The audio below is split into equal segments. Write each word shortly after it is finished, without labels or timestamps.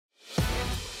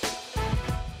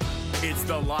It's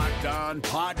the Locked On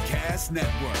Podcast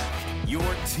Network, your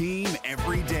team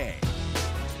every day.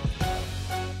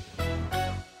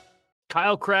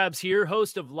 Kyle Krabs here,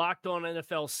 host of Locked On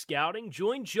NFL Scouting.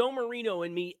 Join Joe Marino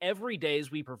and me every day as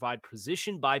we provide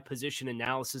position-by-position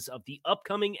analysis of the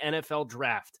upcoming NFL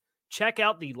Draft. Check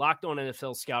out the Locked On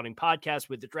NFL Scouting podcast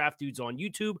with the Draft Dudes on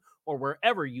YouTube or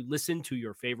wherever you listen to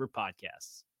your favorite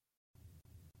podcasts.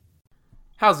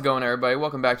 How's it going, everybody?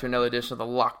 Welcome back to another edition of the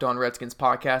Locked On Redskins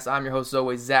podcast. I'm your host, as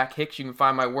always, Zach Hicks. You can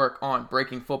find my work on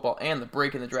Breaking Football and the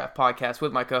Breaking the Draft podcast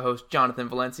with my co-host, Jonathan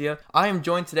Valencia. I am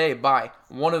joined today by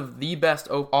one of the best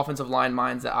offensive line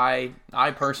minds that I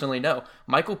personally know,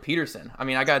 Michael Peterson. I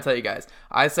mean, I gotta tell you guys,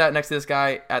 I sat next to this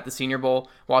guy at the Senior Bowl,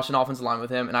 watched an offensive line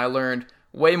with him, and I learned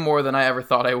way more than I ever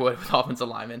thought I would with offensive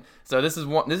linemen. So this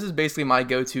is basically my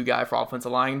go-to guy for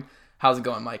offensive line. How's it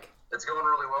going, Mike? It's going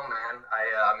really well, man.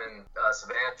 I'm in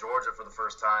Savannah, Georgia for the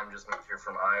first time. Just moved here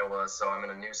from Iowa, so I'm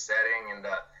in a new setting and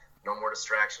no more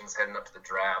distractions heading up to the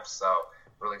draft. So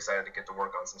really excited to get to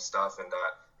work on some stuff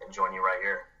and join you right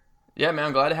here. Yeah, man,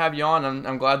 I'm glad to have you on.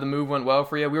 I'm glad the move went well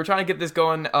for you. We were trying to get this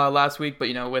going last week, but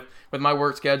with my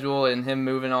work schedule and him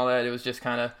moving and all that, it was just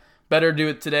kind of better to do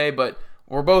it today. But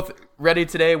we're both ready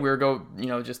today. We're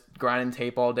just grinding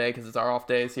tape all day because it's our off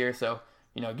days here. So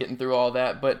getting through all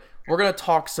that, but we're going to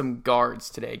talk some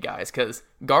guards today, guys, because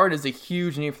guard is a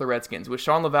huge need for the Redskins. With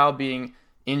Sean Laval being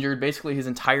injured basically his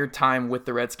entire time with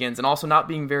the Redskins and also not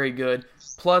being very good,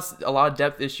 plus a lot of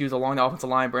depth issues along the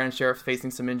offensive line. Brandon Sheriff facing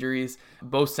some injuries.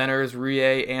 Both centers,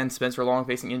 Rie and Spencer Long,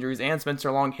 facing injuries, and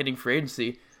Spencer Long hitting free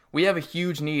agency. We have a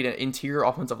huge need at interior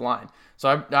offensive line.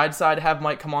 So I decided to have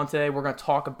Mike come on today. We're going to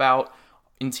talk about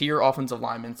interior offensive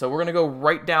linemen. So we're going to go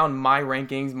right down my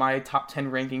rankings, my top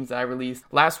 10 rankings that I released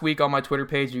last week on my Twitter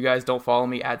page. You guys don't follow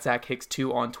me at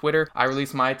ZachHicks2 on Twitter. I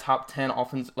released my top 10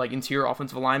 interior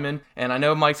offensive linemen, and I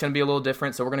know Mike's going to be a little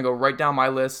different, so we're going to go right down my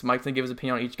list. Mike's going to give his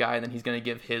opinion on each guy, and then he's going to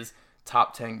give his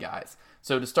top 10 guys.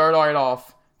 So to start right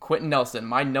off, Quentin Nelson,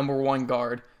 my number one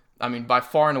guard. I mean, by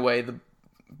far and away, the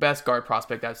best guard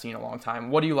prospect I've seen in a long time.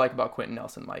 What do you like about Quentin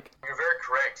Nelson, Mike? You're very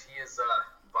correct. He is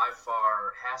by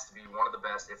far has to be one of the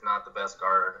best, if not the best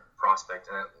guard prospect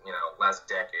in last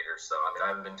decade or so. I mean, I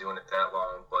haven't been doing it that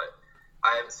long, but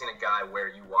I haven't seen a guy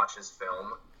where you watch his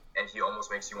film and he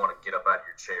almost makes you want to get up out of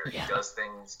your chair. Yeah. He does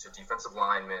things to defensive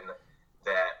linemen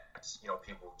that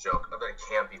people joke, oh, that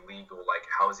can't be legal. Like,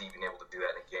 how is he even able to do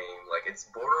that in a game? Like, it's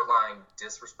borderline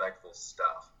disrespectful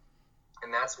stuff,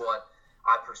 and that's what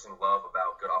I personally love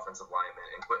about good offensive linemen,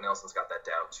 and Quentin Nelson's got that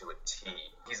down to a T.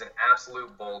 He's an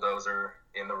absolute bulldozer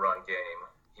in the run game.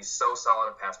 He's so solid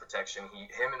in pass protection.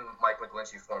 Him and Mike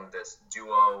McGlinchey formed this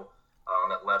duo on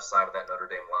that left side of that Notre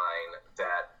Dame line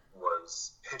that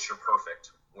was picture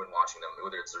perfect when watching them,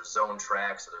 whether it's their zone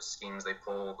tracks or their schemes they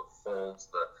pull, the folds,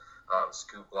 the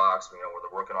scoop blocks, where they're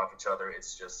working off each other.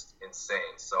 It's just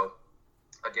insane. So,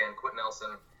 again, Quentin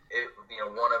Nelson,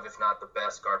 one of, if not the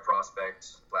best guard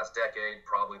prospect last decade,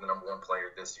 probably the number one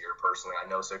player this year, personally. I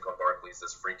know Saquon Barkley's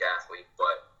this freak athlete,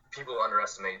 but people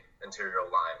underestimate interior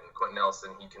line. And Quentin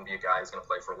Nelson, he can be a guy who's going to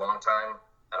play for a long time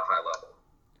at a high level.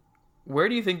 Where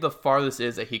do you think the farthest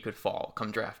is that he could fall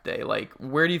come draft day? Like,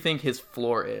 where do you think his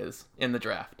floor is in the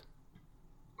draft?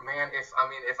 Man,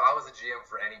 if I was a GM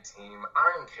for any team,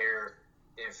 I don't even care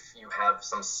if you have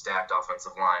some stacked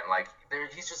offensive line. Like,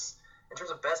 he's just, in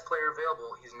terms of best player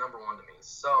available, he's number one to me.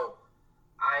 So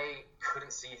I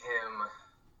couldn't see him,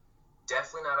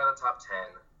 definitely not out of the top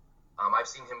 10. I've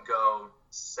seen him go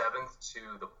 7th to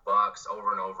the Bucs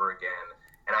over and over again,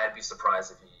 and I'd be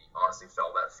surprised if he honestly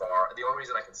fell that far. The only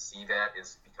reason I can see that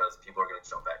is because people are going to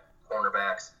jump back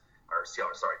quarterbacks.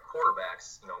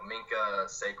 Minka,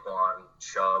 Saquon,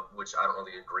 Chubb, which I don't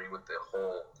really agree with the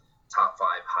whole top 5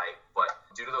 hype. But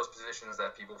due to those positions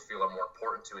that people feel are more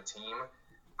important to a team,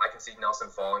 I can see Nelson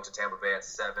falling to Tampa Bay at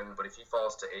 7, but if he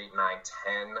falls to 8, 9,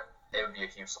 10, it would be a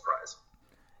huge surprise.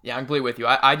 Yeah, I'm completely with you.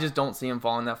 I just don't see him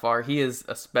falling that far. He is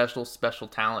a special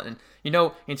talent.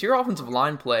 And, interior offensive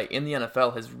line play in the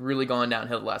NFL has really gone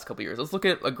downhill the last couple of years. Let's look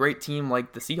at a great team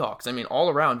like the Seahawks. I mean, all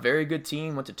around, very good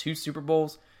team, went to 2 Super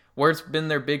Bowls. Where's been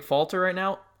their big falter right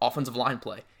now? Offensive line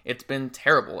play. It's been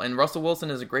terrible. And Russell Wilson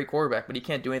is a great quarterback, but he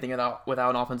can't do anything without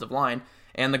an offensive line.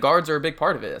 And the guards are a big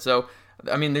part of it. So,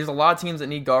 I mean, there's a lot of teams that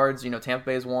need guards. Tampa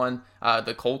Bay is one.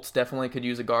 The Colts definitely could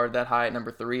use a guard that high at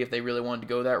number 3 if they really wanted to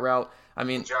go that route. I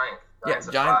mean,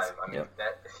 Giants. Giants. 5. I mean,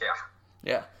 yeah.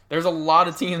 Yeah. There's a lot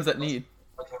of teams that need.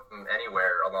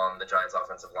 Anywhere along the Giants'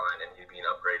 offensive line, and he'd be an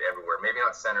upgrade everywhere. Maybe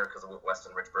not center because of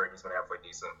Weston Richburg. He's been halfway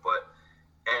decent, but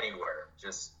anywhere.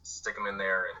 Just stick him in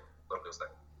there and let him do his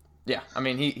thing. Yeah, I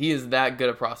mean, he is that good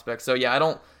a prospect. So, yeah, I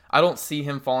don't see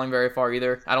him falling very far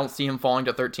either. I don't see him falling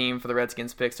to 13 for the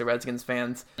Redskins picks or Redskins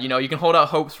fans. You know, you can hold out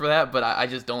hopes for that, but I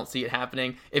just don't see it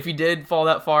happening. If he did fall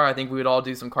that far, I think we would all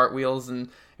do some cartwheels, and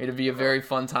it'd be a very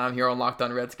fun time here on Locked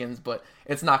On Redskins, but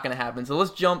it's not going to happen. So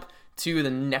let's jump to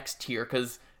the next tier,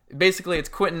 because basically it's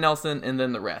Quentin Nelson and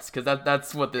then the rest, because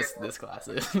that's what this class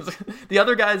is. The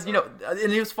other guys, you know,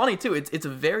 and it was funny too, it's a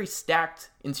very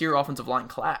stacked interior offensive line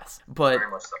class,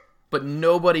 but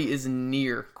nobody is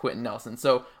near Quentin Nelson.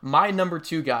 So my number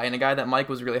 2 guy, and a guy that Mike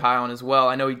was really high on as well,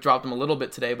 I know he dropped him a little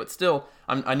bit today, but still,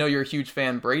 I know you're a huge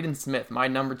fan, Braden Smith, my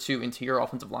number 2 interior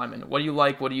offensive lineman. What do you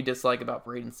like, what do you dislike about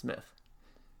Braden Smith?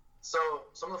 So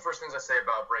some of the first things I say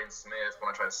about Braden Smith when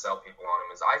I try to sell people on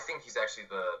him is I think he's actually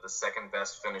the second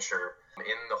best finisher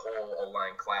in the whole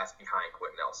O-line class behind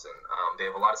Quentin Nelson. They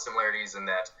have a lot of similarities in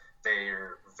that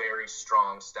they're very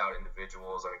strong, stout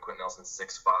individuals. I mean, Quentin Nelson's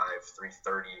 6'5",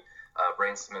 330.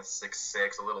 Braden Smith's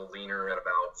 6'6", a little leaner at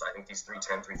about, I think he's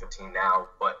 310, 315 now,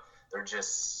 but they're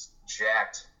just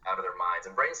jacked out of their minds.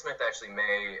 And Braden Smith actually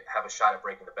may have a shot at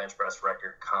breaking the bench press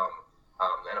record come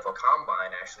the NFL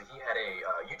Combine. Actually, he had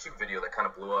a YouTube video that kind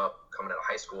of blew up coming out of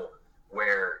high school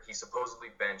where he supposedly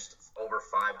benched over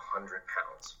 500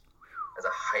 pounds as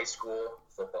a high school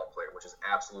football player, which is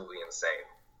absolutely insane.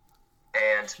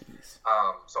 And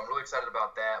so I'm really excited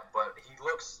about that, but he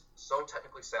looks so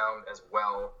technically sound as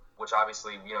well, which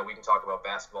obviously, you know, we can talk about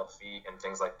basketball feet and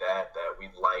things like that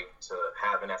we'd like to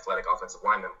have an athletic offensive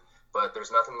lineman. But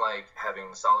there's nothing like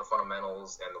having solid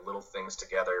fundamentals and the little things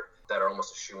together that are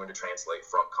almost a shoo-in to translate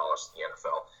from college to the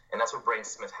NFL. And that's what Braden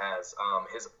Smith has.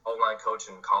 His O-line coach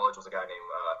in college was a guy named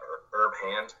Herb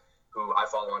Hand, who I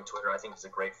follow on Twitter. I think he's a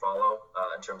great follow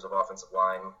in terms of offensive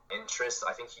line interest.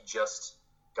 I think he just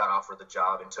got offered the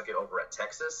job and took it over at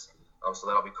Texas. So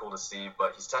that'll be cool to see.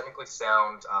 But he's technically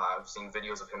sound. I've seen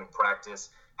videos of him in practice,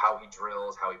 how he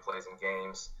drills, how he plays in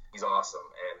games. He's awesome.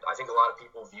 And I think a lot of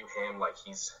people view him like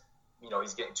he's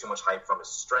getting too much hype from his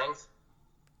strength.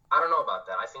 I don't know about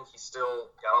that. I think he's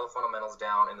still got all the fundamentals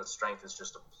down, and the strength is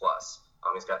just a plus.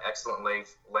 He's got excellent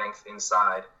length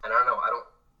inside. And I don't know. I don't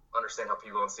understand how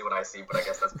people don't see what I see, but I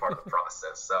guess that's part of the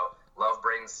process. So love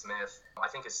Braden Smith. I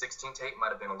think his 16 tape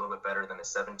might have been a little bit better than his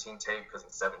 17 tape, because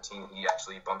in 17 he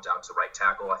actually bumped out to right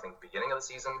tackle, I think, beginning of the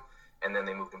season. And then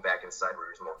they moved him back inside where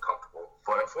he was more comfortable.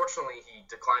 But unfortunately, he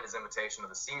declined his invitation to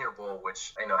the Senior Bowl,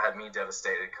 which, you know, had me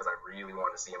devastated because I really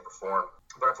wanted to see him perform.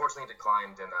 But unfortunately, he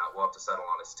declined, and we'll have to settle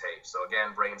on his tape. So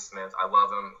again, Braden Smith, I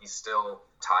love him. He's still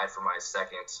tied for my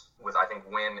second with, I think,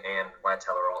 Wynn and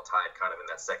Lytle are all tied kind of in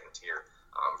that second tier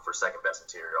for second best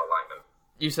interior lineman.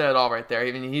 You said it all right there.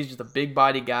 I mean, he's just a big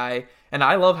body guy, and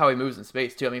I love how he moves in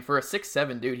space too. I mean, for a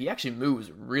 6'7" dude, he actually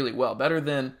moves really well, better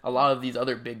than a lot of these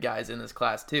other big guys in this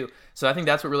class too. So I think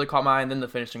that's what really caught my eye. And then the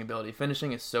finishing ability.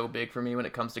 Finishing is so big for me when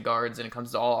it comes to guards and it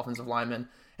comes to all offensive linemen,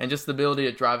 and just the ability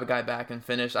to drive a guy back and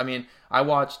finish. I mean, I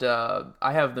watched. I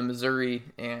have the Missouri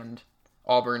and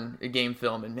Auburn game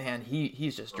film, and man,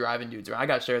 he's just driving dudes around. I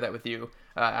got to share that with you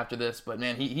after this, but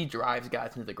man, he drives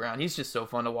guys into the ground. He's just so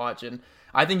fun to watch, and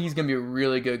I think he's going to be a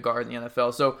really good guard in the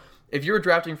NFL. So if you're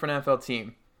drafting for an NFL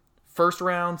team, first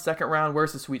round, second round,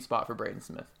 where's the sweet spot for Braden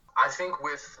Smith? I think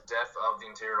with depth of the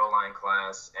interior line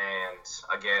class,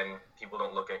 and again, people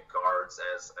don't look at guards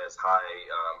as high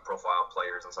profile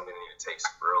players and something they need to take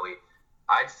super early.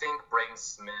 I think Braden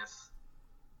Smith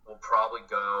will probably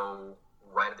go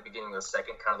right at the beginning of the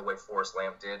second, kind of the way Forrest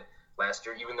Lamp did last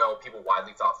year, even though people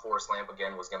widely thought Forrest Lamp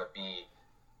again was going to be,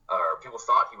 or people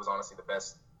thought he was honestly the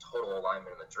best total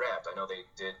alignment in the draft. I know they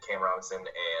did Cam Robinson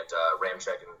and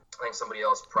Ramczyk and I think somebody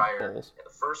else prior in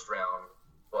the first round,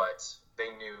 but they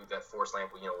knew that Forrest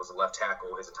Lamp, was a left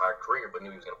tackle his entire career, but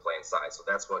knew he was going to play inside. So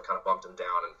that's what kind of bumped him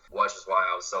down, and was just why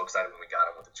I was so excited when we got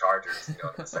him with the Chargers. In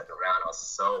the second round, I was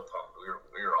so pumped.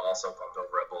 We were all so pumped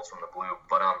over at Bulls from the Blue.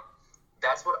 But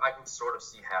that's what I can sort of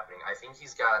see happening. I think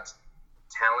he's got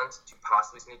talent to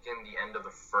possibly sneak in the end of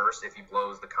the first if he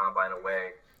blows the combine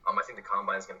away. I think the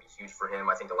combine is going to be huge for him.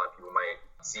 I think a lot of people might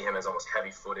see him as almost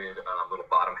heavy-footed, a little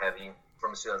bottom-heavy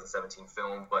from his 2017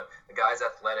 film. But the guy's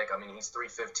athletic. I mean, he's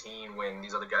 315 when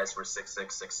these other guys who are 6'6",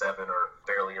 6'7", are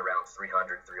barely around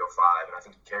 300, 305. And I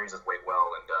think he carries his weight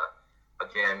well. And,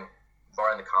 again,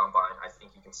 barring the combine, I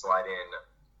think he can slide in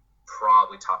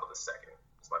probably top of the second.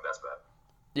 It's my best bet.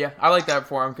 Yeah, I like that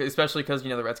for him, especially because,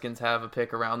 the Redskins have a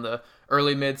pick around the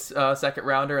early mid-second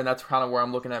rounder, and that's kind of where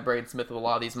I'm looking at Braden Smith with a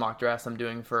lot of these mock drafts I'm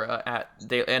doing for at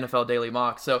NFL Daily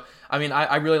Mock. So, I mean,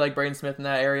 I really like Braden Smith in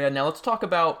that area. Now, let's talk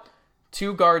about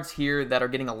two guards here that are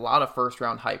getting a lot of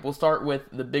first-round hype. We'll start with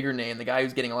the bigger name, the guy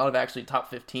who's getting a lot of actually top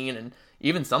 15, and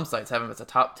even some sites have him as a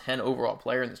top 10 overall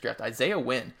player in this draft, Isaiah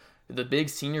Wynn. the big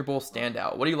Senior Bowl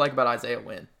standout. What do you like about Isaiah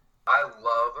Wynn? I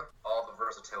love all the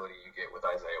versatility you get with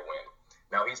Isaiah Wynn.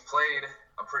 Now, he's played,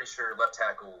 I'm pretty sure, left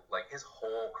tackle like his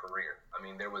whole career. I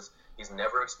mean, he's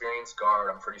never experienced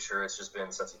guard. I'm pretty sure it's just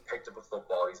been since he picked up a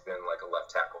football, he's been like a left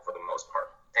tackle for the most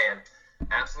part. And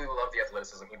absolutely love the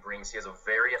athleticism he brings. He has a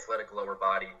very athletic lower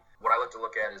body. What I like to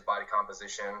look at is body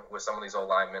composition with some of these old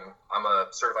linemen. I'm a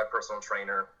certified personal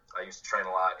trainer. I used to train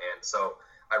a lot, and so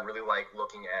I really like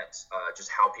looking at just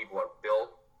how people are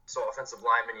built. So offensive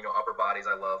linemen, upper bodies,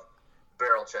 I love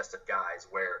barrel-chested guys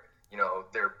where,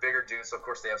 they're bigger dudes. So, of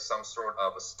course, they have some sort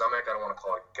of a stomach. I don't want to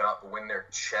call it gut, but when their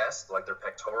chest, like their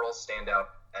pectorals, stand out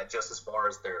at just as far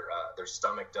as their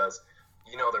stomach does,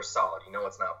 they're solid.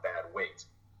 It's not bad weight.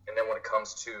 And then when it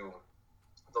comes to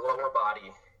the lower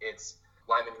body, it's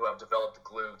linemen who have developed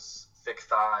glutes, thick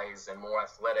thighs, and more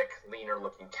athletic,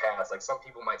 leaner-looking calves. Like some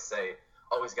people might say,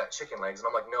 oh, he's got chicken legs. And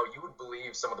I'm like, no, you would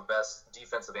believe some of the best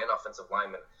defensive and offensive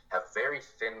linemen have very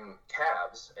thin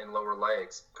calves and lower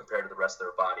legs compared to the rest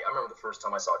of their body. I remember the first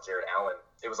time I saw Jared Allen,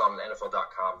 it was on an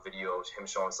NFL.com video, him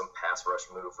showing some pass rush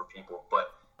move for people.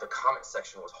 But the comment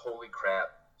section was, holy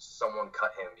crap, someone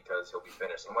cut him because he'll be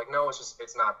finished. I'm like, no,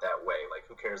 it's not that way. Like,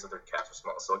 who cares if their calves are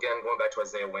small? So again, going back to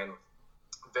Isaiah Wynn,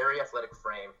 very athletic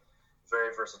frame,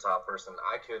 very versatile person.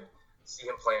 I could see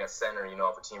him playing at center, if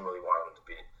a team really wanted him to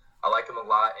be. I like him a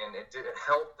lot, and it didn't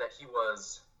help that he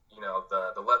was,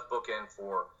 the left bookend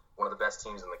for one of the best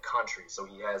teams in the country. So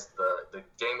he has the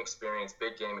game experience,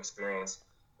 big game experience,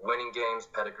 winning games,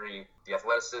 pedigree, the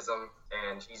athleticism,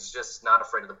 and he's just not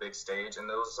afraid of the big stage. And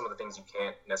those are some of the things you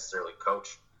can't necessarily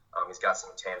coach. He's got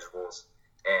some intangibles.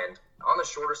 And on the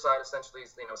shorter side, essentially,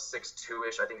 he's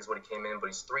 6'2"-ish, I think is what he came in, but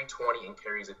he's 320 and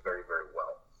carries it very, very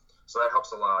well. So that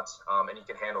helps a lot. And he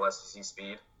can handle SEC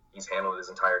speed. He's handled it his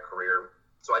entire career.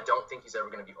 So I don't think he's ever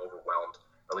going to be overwhelmed,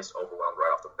 or at least overwhelmed right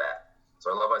off the bat.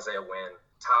 So I love Isaiah Wynn.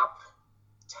 Top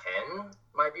 10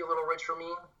 might be a little rich for me.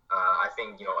 I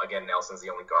think, again, Nelson's the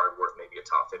only guard worth maybe a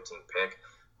top 15 pick.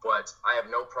 But I have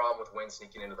no problem with Wynn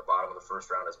sneaking into the bottom of the first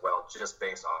round as well, just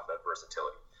based off that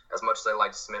versatility. As much as I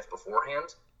liked Smith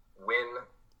beforehand, Wynn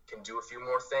can do a few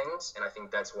more things, and I think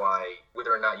that's why,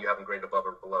 whether or not you have him graded above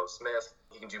or below Smith,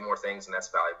 he can do more things, and that's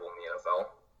valuable in the NFL.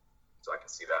 So I can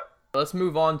see that. Let's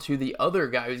move on to the other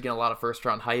guy who's getting a lot of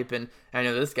first-round hype, and I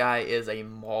know this guy is a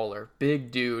mauler.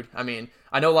 Big dude. I mean,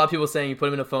 I know a lot of people saying you put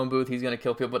him in a phone booth, he's going to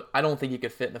kill people, but I don't think he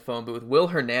could fit in a phone booth. Will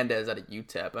Hernandez out of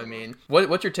UTEP. I mean,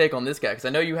 what's your take on this guy? Because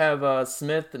I know you have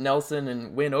Smith, Nelson,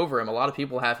 and Wynn over him. A lot of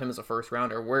people have him as a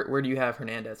first-rounder. Where do you have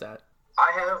Hernandez at?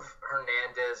 I have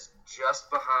Hernandez just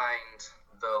behind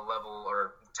the level,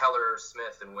 or Teller,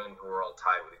 Smith, and Wynn, who are all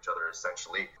tied with each other,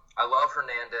 essentially. I love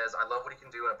Hernandez. I love what he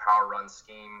can do in a power run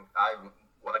scheme.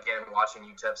 Again, watching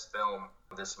UTEP's film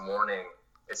this morning,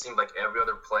 it seemed like every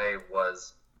other play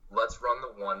was, let's run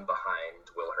the one behind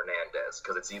Will Hernandez,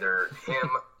 because it's either him,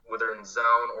 whether in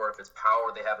zone, or if it's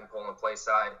power, they have him pull on the play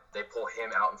side. They pull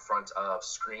him out in front of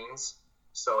screens.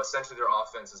 So essentially their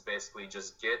offense is basically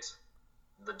just get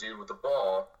the dude with the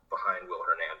ball behind Will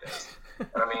Hernandez.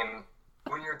 And I mean,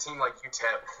 when you're a team like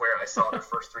UTEP, where I saw their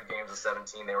first 3 games of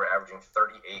 17, they were averaging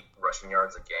 38 rushing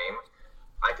yards a game,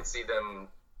 I could see them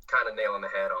kind of nailing the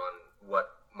head on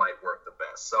what might work the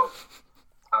best. So,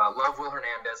 love Will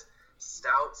Hernandez.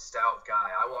 Stout guy.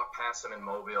 I walked past him in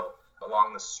Mobile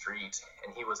along the street,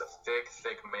 and he was a thick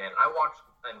man. I walked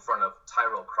in front of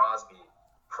Tyrell Crosby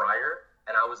prior,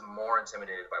 and I was more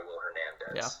intimidated by Will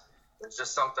Hernandez. Yeah. There's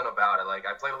just something about it. Like,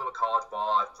 I played a little college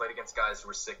ball. I've played against guys who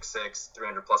were 6'6",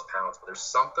 300-plus pounds. But there's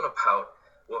something about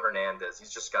Will Hernandez. He's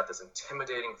just got this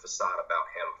intimidating facade about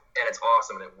him. And it's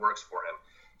awesome, and it works for him.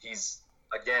 He's,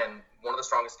 again, one of the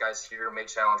strongest guys here. May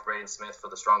challenge Braden Smith for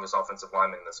the strongest offensive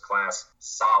lineman in this class.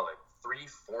 Solid.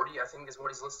 340, I think, is what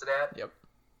he's listed at. Yep.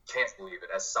 Can't believe it.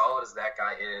 As solid as that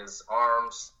guy is,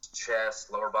 arms,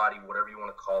 chest, lower body, whatever you want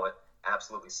to call it,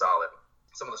 absolutely solid.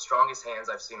 Some of the strongest hands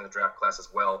I've seen in the draft class as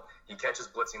well. He catches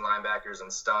blitzing linebackers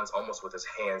and stuns almost with his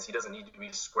hands. He doesn't need to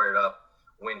be squared up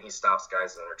when he stops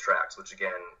guys in their tracks, which,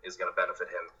 again, is going to benefit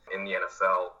him in the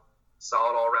NFL.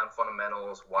 Solid all-around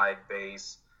fundamentals, wide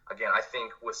base. Again, I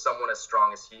think with someone as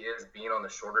strong as he is, being on the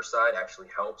shorter side actually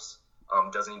helps.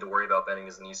 Doesn't need to worry about bending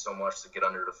his knees so much to get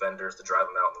under defenders, to drive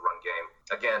them out in the run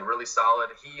game. Again, really solid.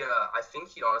 I think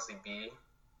he'd honestly be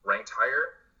ranked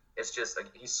higher. It's just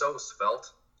he's so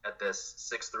svelte at this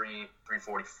 6'3",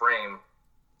 340 frame,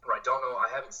 where I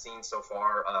haven't seen so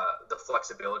far the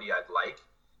flexibility I'd like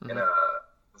in a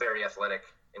very athletic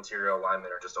interior lineman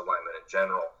or just a lineman in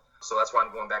general. So that's why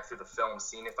I'm going back through the film,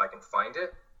 seeing if I can find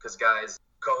it, because guys,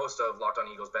 co-host of Locked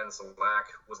On Eagles, Ben Slack,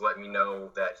 was letting me know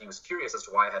that he was curious as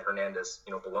to why I had Hernandez,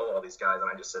 below all these guys, and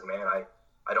I just said, man, I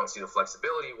I don't see the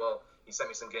flexibility. Well, he sent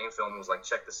me some game film and was like,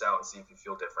 check this out and see if you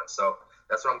feel different. So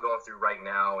that's what I'm going through right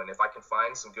now. And if I can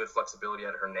find some good flexibility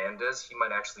at Hernandez, he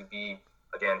might actually be,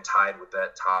 again, tied with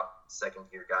that top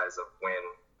second-year guys of Wynn,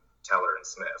 Teller, and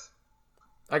Smith.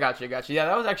 I got you. Yeah,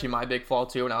 that was actually my big flaw,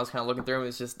 too, when I was kind of looking through him.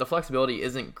 It's just the flexibility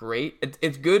isn't great.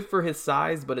 It's good for his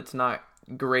size, but it's not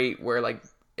great where, like,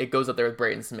 it goes up there with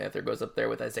Braden Smith or goes up there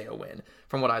with Isaiah Wynn,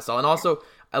 from what I saw. And also,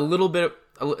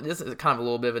 this is kind of a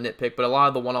little bit of a nitpick, but a lot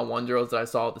of the one-on-one drills that I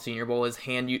saw at the Senior Bowl, his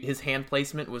hand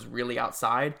placement was really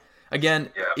outside.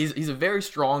 Again, he's a very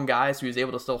strong guy, so he was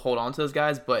able to still hold on to those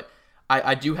guys, but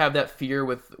I do have that fear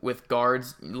with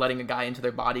guards letting a guy into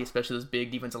their body, especially those big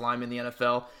defensive linemen in the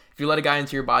NFL. If you let a guy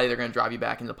into your body, they're going to drive you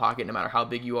back into the pocket no matter how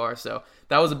big you are. So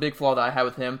that was a big flaw that I had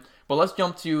with him. But let's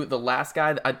jump to the last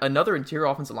guy, another interior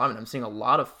offensive lineman I'm seeing a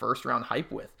lot of first-round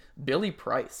hype with, Billy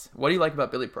Price. What do you like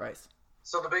about Billy Price?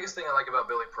 So the biggest thing I like about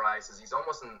Billy Price is he's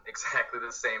almost in exactly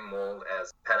the same mold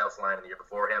as Pat Elflein in the year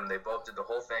before him. They both did the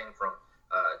whole thing from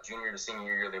junior to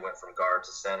senior year. They went from guard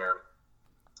to center.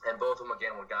 And both of them,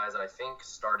 again, were guys that I think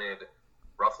started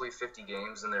roughly 50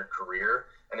 games in their career.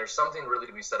 And there's something really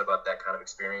to be said about that kind of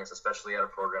experience, especially at a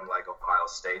program like Ohio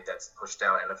State that's pushed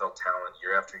out NFL talent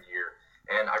year after year.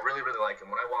 And I really, really like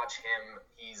him. When I watch him,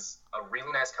 he's a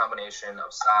really nice combination of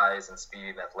size and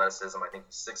speed and athleticism. I think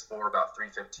he's 6'4", about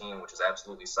 315, which is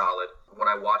absolutely solid. When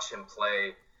I watch him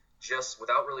play, just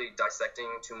without really dissecting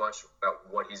too much about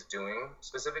what he's doing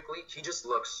specifically, he just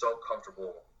looks so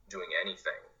comfortable doing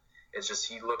anything. It's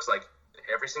just he looks like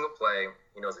every single play,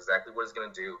 he knows exactly what he's going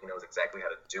to do. He knows exactly how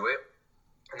to do it.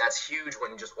 And that's huge when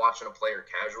you're just watching a player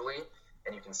casually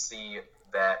and you can see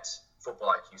that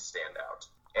football IQ stand out.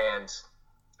 And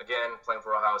again, playing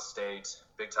for Ohio State,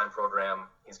 big-time program.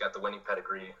 He's got the winning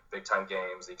pedigree, big-time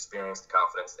games, the experience, the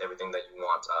confidence, everything that you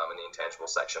want in the intangible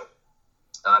section.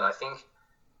 And I think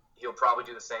he'll probably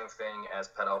do the same thing as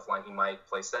Pat Elflein. He might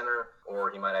play center,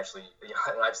 or he might actually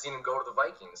 – I've seen him go to the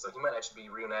Vikings, so he might actually be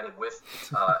reunited with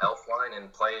Elflein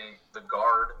and play the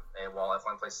guard while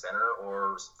Elflein plays center,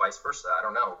 or vice versa. I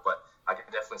don't know, but I can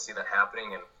definitely see that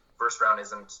happening, and first round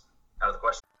isn't out of the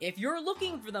question. If you're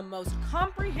looking for the most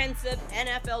comprehensive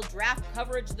NFL draft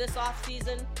coverage this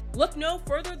offseason, look no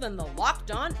further than the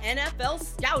Locked On NFL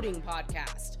Scouting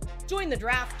Podcast. Join the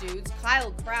draft dudes,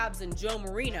 Kyle Krabs and Joe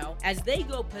Marino, as they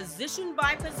go position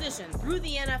by position through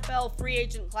the NFL free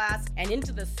agent class and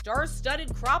into the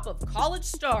star-studded crop of college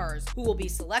stars who will be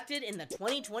selected in the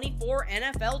 2024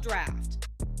 NFL Draft.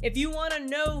 If you want to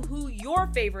know who your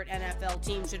favorite NFL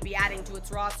team should be adding to its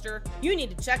roster, you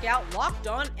need to check out Locked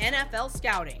On NFL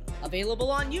Scouting, available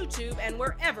on YouTube and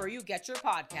wherever you get your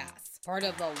podcasts. Part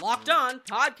of the Locked On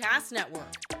Podcast Network,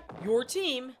 your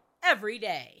team every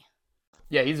day.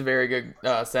 Yeah, he's a very good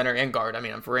center and guard. I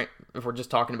mean, if we're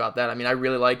just talking about that, I mean, I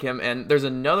really like him. And there's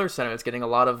another center that's getting a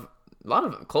lot of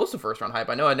close to first-round hype.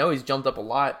 I know he's jumped up a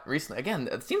lot recently. Again,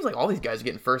 it seems like all these guys are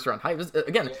getting first-round hype.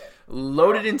 Again,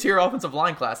 loaded interior offensive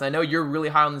line class. I know you're really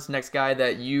high on this next guy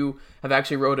that you have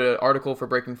actually wrote an article for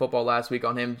Breaking Football last week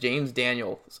on him, James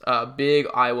Daniels, big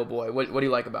Iowa boy. What do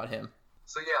you like about him?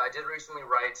 So, yeah, I did recently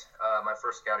write my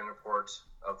first scouting report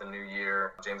of the new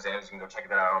year. James Daniels, you can go check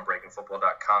that out on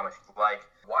breakingfootball.com if you'd like.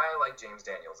 Why I like James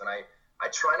Daniels, and I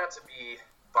try not to be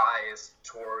biased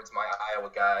towards my Iowa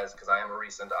guys because I am a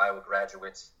recent Iowa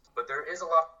graduate, but there is a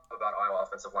lot about Iowa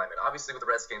offensive linemen. Obviously, with the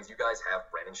Redskins, you guys have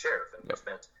Brandon Sheriff, and you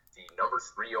spent the number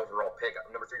 3 overall pick,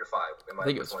 number 3 to 5. I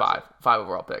think it was 5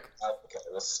 overall pick. Okay,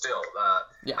 well, still,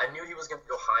 I knew he was going to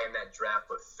go high in that draft,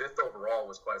 but 5th overall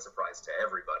was quite a surprise to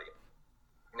everybody.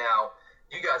 Now,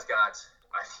 you guys got,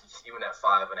 even at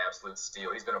 5, an absolute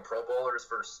steal. He's been a Pro Bowler his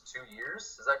first 2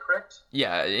 years. Is that correct?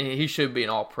 Yeah, he should be an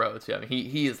All-Pro too. I mean,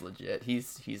 he is legit.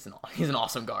 He's an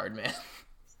awesome guard, man.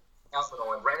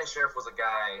 And Brandon Sheriff was a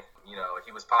guy,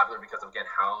 he was popular because of, again,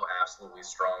 how absolutely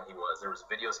strong he was. There was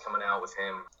videos coming out with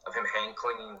him, of him hang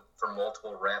clinging for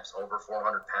multiple reps, over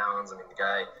 400 pounds. I mean, the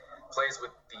guy plays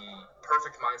with the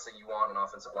perfect mindset you want an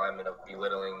offensive lineman of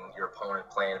belittling your opponent,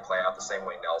 playing and play out the same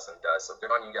way Nelson does. So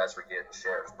good on you guys for getting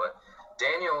Sheriff. But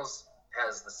Daniels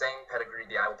has the same pedigree,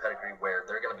 the Iowa pedigree, where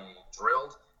they're going to be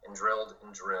drilled and drilled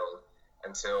and drilled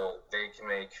until they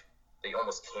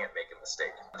almost can't make a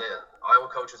mistake. The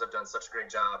Iowa coaches have done such a great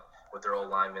job with their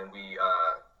old linemen. The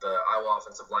Iowa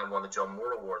offensive line won the Joe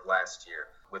Moore Award last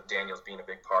year, with Daniels being a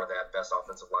big part of that, best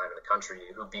offensive line in the country,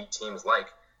 who beat teams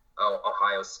like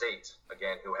Ohio State,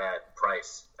 again, who had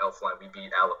Price, Elflein. We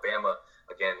beat Alabama,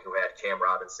 again, who had Cam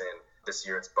Robinson. This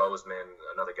year it's Bozeman,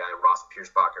 another guy, Ross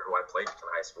Piersbacher, who I played with in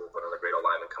high school, but another great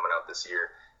lineman coming out this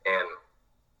year. And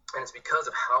it's because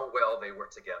of how well they work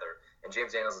together. And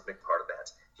James Daniels is a big part of that.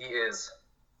 He is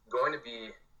going to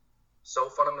be so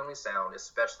fundamentally sound,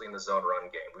 especially in the zone run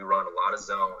game. We run a lot of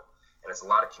zone, and it's a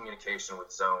lot of communication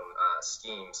with zone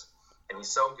schemes. And he's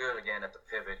so good, again, at the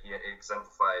pivot. He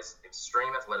exemplifies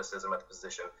extreme athleticism at the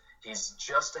position. He's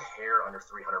just a hair under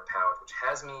 300 pounds, which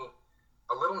has me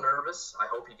a little nervous. I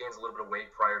hope he gains a little bit of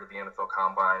weight prior to the NFL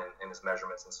Combine and his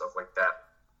measurements and stuff like that.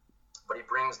 But he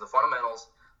brings the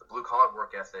fundamentals, the blue-collar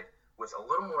work ethic, with a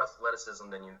little more athleticism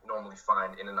than you normally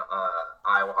find in an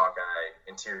Iowa Hawkeye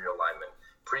interior lineman.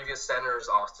 Previous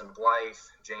centers, Austin Blythe,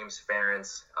 James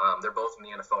Ferentz, they're both in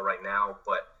the NFL right now,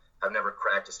 but have never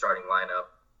cracked a starting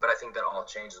lineup. But I think that all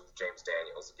changes with James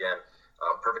Daniels. Again,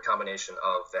 perfect combination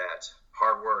of that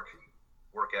hard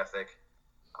work ethic,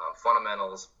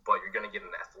 fundamentals, but you're going to get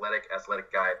an athletic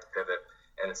guy at the pivot.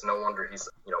 And it's no wonder he's,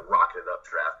 rocketed up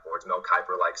draft boards. Mel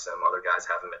Kiper likes him. Other guys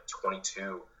have him at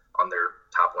 22 on their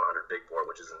top 100 big board,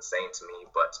 which is insane to me.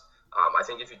 But I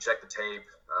think if you check the tape,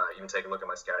 even take a look at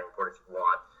my scouting report if you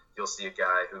want, you'll see a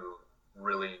guy who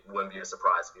really wouldn't be a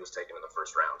surprise if he was taken in the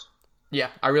first round. Yeah,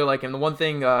 I really like him. The one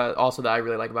thing also that I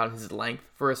really like about him is his length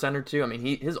for a center too. I mean,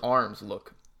 his arms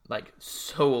look like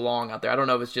so long out there. I don't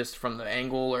know if it's just from the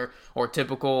angle or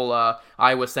typical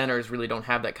Iowa centers really don't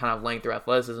have that kind of length or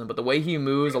athleticism. But the way he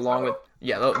moves along with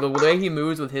the way he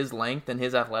moves with his length and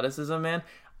his athleticism, man,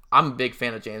 I'm a big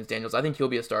fan of James Daniels. I think he'll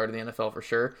be a starter in the NFL for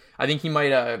sure. I think he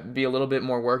might be a little bit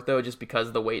more work though, just because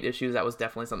of the weight issues. That was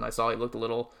definitely something I saw. He looked a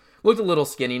little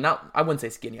skinny. Not, I wouldn't say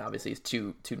skinny, obviously. He's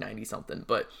 290 something,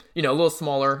 but a little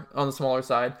smaller on the smaller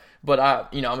side. But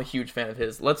I'm a huge fan of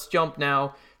his. Let's jump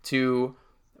now to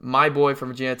my boy from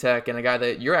Virginia Tech and a guy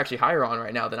that you're actually higher on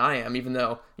right now than I am, even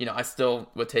though I still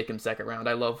would take him second round.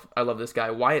 I love this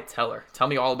guy, Wyatt Teller. Tell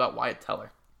me all about Wyatt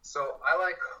Teller. So I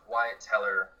like Wyatt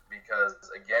Teller because,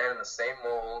 again, the same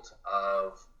mold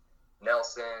of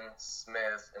Nelson,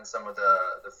 Smith, and some of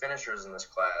the finishers in this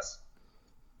class.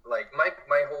 Like,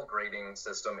 my whole grading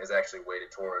system is actually weighted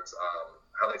towards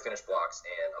how they finish blocks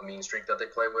and a mean streak that they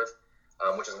play with,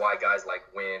 which is why guys like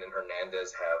Wynn and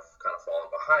Hernandez have kind of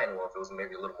fallen behind. Well, if it was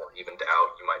maybe a little more evened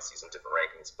out, you might see some different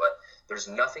rankings. But there's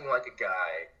nothing like a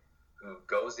guy who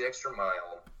goes the extra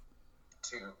mile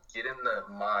to get in the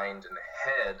mind and the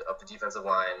head of the defensive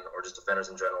line or just defenders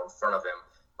in general in front of him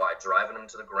by driving them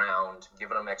to the ground,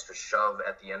 giving them extra shove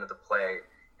at the end of the play.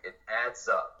 It adds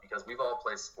up because we've all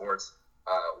played sports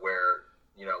where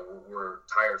we're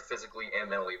tired physically and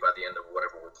mentally by the end of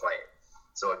whatever we're playing.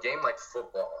 So a game like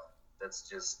football that's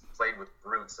just played with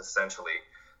brutes, essentially,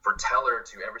 for Teller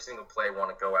to every single play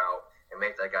want to go out and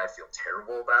make that guy feel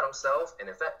terrible about himself, and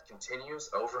if that continues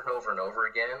over and over and over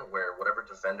again, where whatever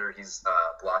defender he's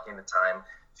blocking the time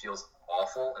feels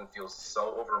awful and feels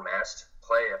so overmatched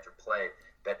play after play,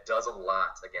 that does a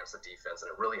lot against the defense,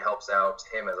 and it really helps out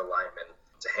him as a lineman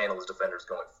to handle his defenders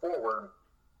going forward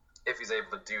if he's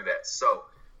able to do that. So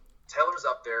Teller's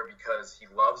up there because he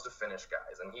loves to finish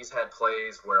guys, and he's had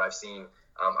plays where I've seen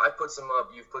I've put some up,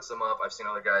 you've put some up, I've seen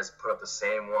other guys put up the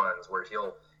same ones where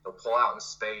he'll pull out in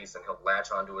space and he'll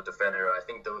latch onto a defender. I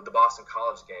think the Boston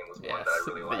College game was one that I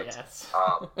really liked,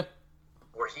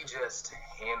 where he just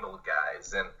handled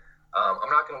guys. And I'm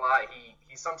not going to lie,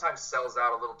 he sometimes sells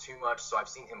out a little too much, so I've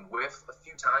seen him whiff a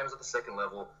few times at the second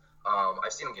level.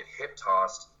 I've seen him get hip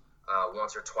tossed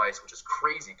once or twice, which is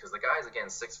crazy because the guy's, again,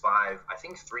 6'5", I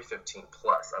think 315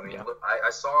 plus. I mean, look, I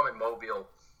saw him in Mobile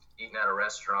eating at a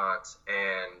restaurant,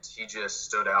 and he just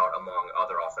stood out among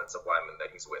other offensive linemen that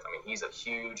he's with. I mean, he's a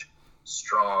huge,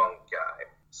 strong guy.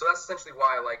 So that's essentially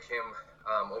why I like him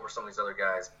over some of these other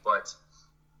guys. But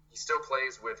he still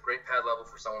plays with great pad level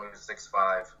for someone who's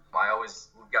 6'5".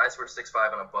 Guys who are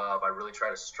 6'5" and above, I really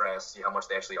try to stress, see how much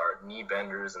they actually are knee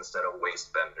benders instead of waist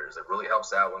benders. It really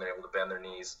helps out when they're able to bend their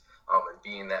knees and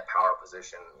be in that power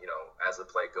position, as the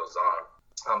play goes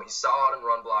on. He's solid in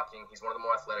run blocking. He's one of the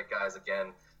more athletic guys,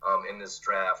 again, in this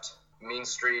draft. Mean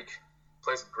streak,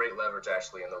 plays with great leverage,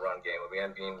 actually, in the run game.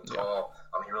 Again, being tall,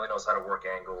 he really knows how to work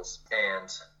angles, and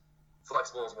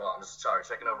flexible as well. I'm just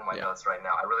checking over my notes right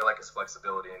now. I really like his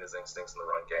flexibility and his instincts in the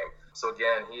run game. So,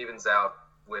 again, he evens out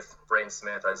with Braden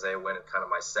Smith, Isaiah Wynn, and kind of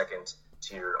my second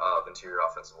tier of interior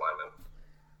offensive linemen.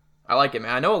 I like it,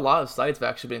 man. I know a lot of sites have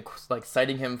actually been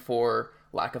citing him for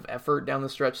lack of effort down the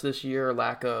stretch this year,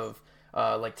 lack of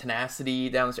tenacity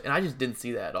down the stretch, and I just didn't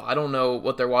see that at all. I don't know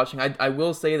what they're watching. I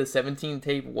will say the 17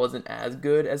 tape wasn't as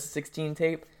good as the 16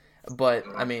 tape, but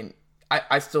I mean,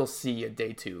 I still see a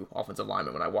day two offensive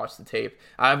lineman when I watch the tape.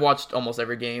 I've watched almost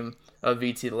every game of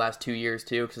VT the last 2 years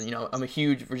too, because I'm a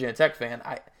huge Virginia Tech fan.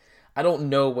 I don't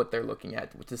know what they're looking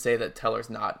at to say that Teller's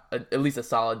not at least a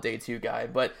solid day 2 guy.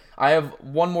 But I have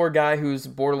one more guy who's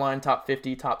borderline top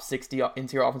 50, top 60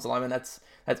 interior offensive lineman. That's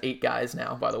 8 guys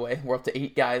now, by the way. We're up to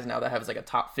 8 guys now that have like a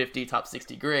top 50, top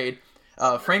 60 grade.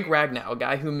 Frank Ragnow, a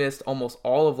guy who missed almost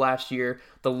all of last year,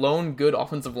 the lone good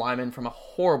offensive lineman from a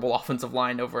horrible offensive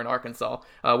line over in Arkansas.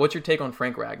 What's your take on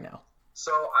Frank Ragnow?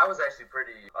 So I was actually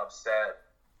pretty upset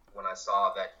when I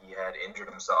saw that he had injured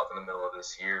himself in the middle of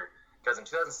this year, because in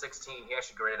 2016 he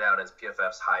actually graded out as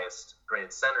PFF's highest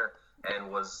graded center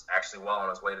and was actually well on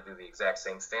his way to do the exact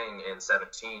same thing in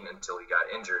 17 until he got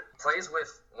injured. Plays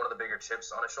with one of the bigger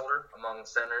chips on his shoulder among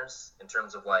centers in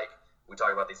terms of, like, we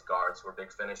talk about these guards who are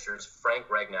big finishers. Frank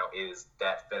Ragnow is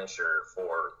that finisher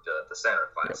for the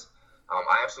center class. Yep.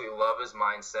 I absolutely love his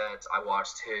mindset. I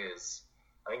watched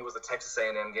I think it was the Texas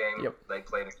A&M game. Yep. They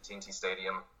played at the T&T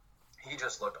Stadium. He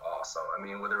just looked awesome. I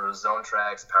mean, whether it was zone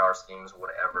tracks, power schemes,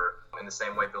 whatever, in the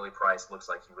same way Billy Price looks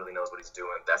like he really knows what he's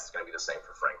doing, that's going to be the same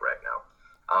for Frank Ragnow.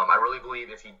 I really believe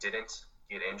if he didn't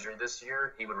get injured this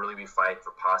year, he would really be fighting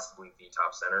for possibly the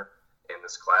top center in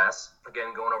this class.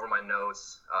 Again, going over my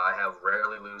notes, I have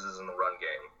rarely loses in the run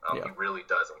game. He really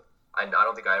doesn't. I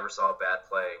don't think I ever saw a bad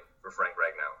play for Frank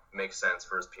Ragnow. Makes sense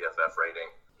for his PFF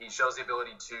rating. He shows the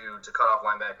ability to cut off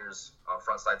linebackers on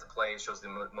front sides of plays, shows the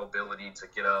mobility to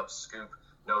get up, scoop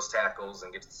nose tackles,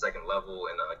 and get to the second level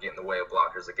and get in the way of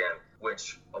blockers again,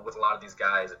 which with a lot of these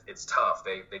guys, it's tough.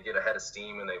 They get ahead of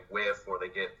steam and they whiff, or they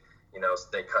get,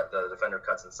 the defender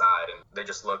cuts inside and they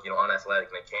just look, unathletic,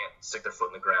 and they can't stick their foot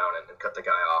in the ground and cut the guy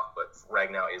off. But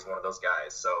Ragnow is one of those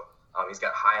guys. So he's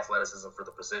got high athleticism for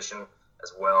the position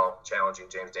as well, challenging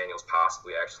James Daniels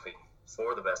possibly actually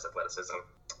for the best athleticism.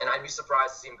 And I'd be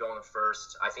surprised to see him going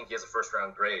first. I think he has a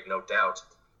first-round grade, no doubt.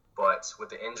 But with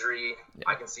the injury,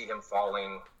 I can see him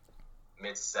falling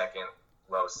mid-second,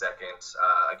 low second.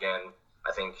 Again,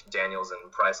 I think Daniels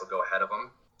and Price will go ahead of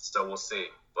him. Still, we'll see.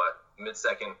 But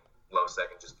mid-second, low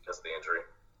second, just because of the injury.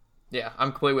 Yeah,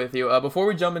 I'm completely with you. Before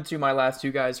we jump into my last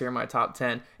 2 guys here in my top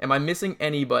 10, am I missing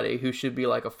anybody who should be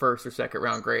like a first or second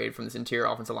round grade from this interior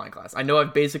offensive line class? I know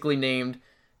I've basically named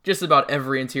just about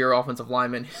every interior offensive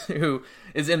lineman who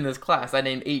is in this class. I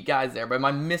named 8 guys there, but am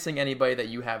I missing anybody that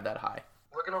you have that high?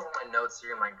 Looking over my notes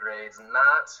here, my grades,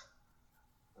 not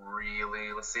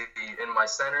really. Let's see. In my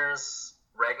centers,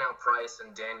 Ragnow, Price,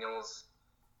 and Daniels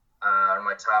are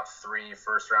my top 3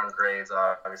 first-round grades.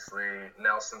 Obviously,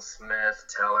 Nelson, Smith,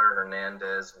 Teller,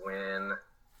 Hernandez, Wynn.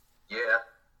 Yeah,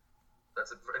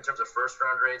 that's it. In terms of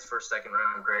first-round grades,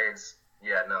 second-round grades.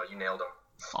 Yeah, no, you nailed them.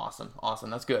 Awesome.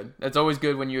 That's good. It's always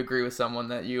good when you agree with someone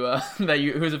that you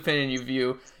whose opinion you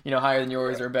view, higher than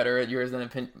yours or better at yours than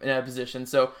in a position.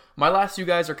 So my last 2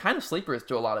 guys are kind of sleepers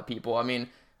to a lot of people. I mean,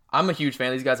 I'm a huge fan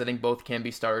of these guys. I think both can be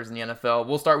starters in the NFL.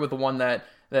 We'll start with the one that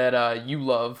you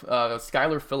love,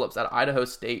 Skylar Phillips out of Idaho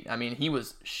State. I mean, he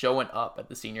was showing up at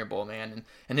the Senior Bowl, man,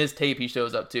 and his tape, he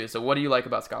shows up too. So what do you like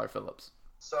about Skylar Phillips?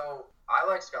 So I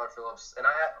like Skylar Phillips, and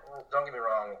don't get me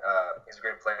wrong, he's a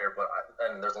great player,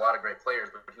 and there's a lot of great players,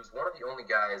 but he was one of the only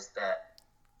guys that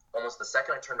almost the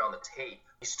second I turned on the tape,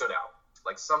 he stood out.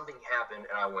 Like, something happened,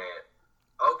 and I went,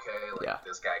 okay,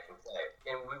 this guy can play.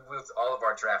 And with all of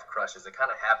our draft crushes, it kind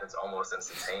of happens almost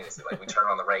instantaneously. Like, we turn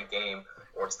on the right game,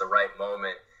 or it's the right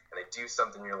moment, and they do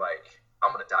something, you're like,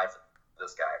 I'm going to die for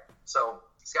this guy. So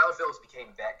Skylar Phillips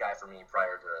became that guy for me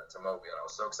prior to Mobile, and I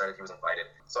was so excited he was invited.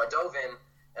 So I dove in.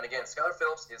 And again, Skylar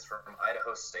Phillips is from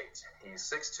Idaho State. He's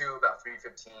 6'2", about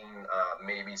 315,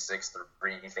 maybe 6'3".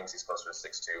 He thinks he's closer to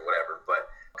 6'2", whatever. But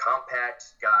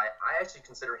compact guy. I actually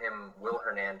consider him Will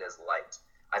Hernandez light.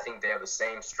 I think they have the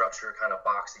same structure, kind of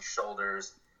boxy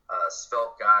shoulders,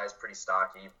 svelte guys, pretty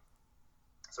stocky.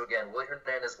 So again, Will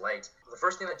Hernandez light. The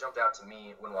first thing that jumped out to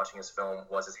me when watching his film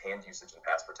was his hand usage and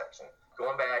pass protection.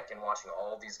 Going back and watching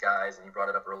all these guys, and you brought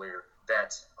it up earlier,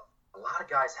 that a lot of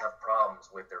guys have problems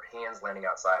with their hands landing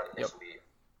outside initially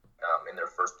in their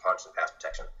first punch and pass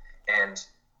protection. And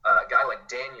a guy like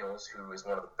Daniels, who is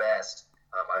one of the best,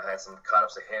 I've had some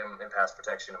cut-ups of him in pass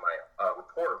protection in my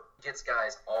report, gets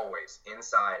guys always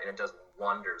inside, and it does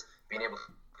wonders, being able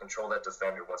to control that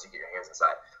defender once you get your hands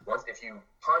inside. If you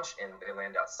punch and they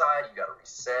land outside, you got to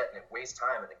reset, and it wastes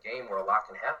time in a game where a lot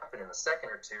can happen in a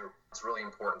second or two. It's really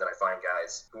important that I find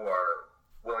guys who are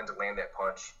willing to land that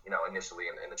punch, initially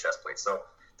in the chest plate. So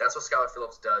that's what Skylar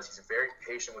Phillips does. He's very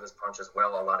patient with his punch as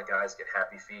well. A lot of guys get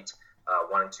happy feet,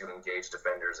 wanting to engage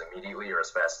defenders immediately or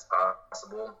as fast as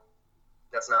possible.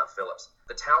 That's not Phillips.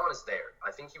 The talent is there.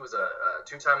 I think he was a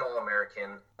 2-time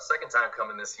All-American, second time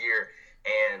coming this year.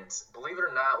 And believe it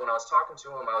or not, when I was talking to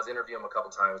him, I was interviewing him a couple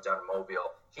times down in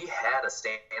Mobile. He had a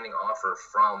standing offer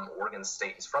from Oregon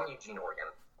State. He's from Eugene, Oregon.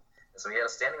 And so he had a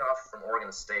standing offer from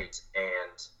Oregon State,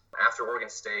 and after Oregon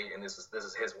State, and this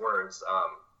is his words,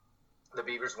 the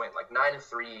Beavers went like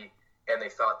 9-3, and they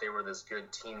thought they were this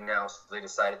good team now, so they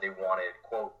decided they wanted,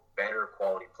 quote, better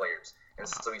quality players. And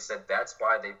so he said that's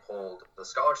why they pulled the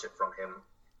scholarship from him.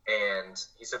 And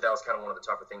he said that was kind of one of the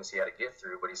tougher things he had to get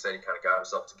through, but he said he kind of got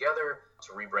himself together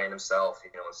to rebrand himself,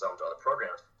 and sell him to other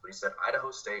programs. But he said Idaho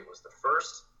State was the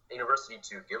first university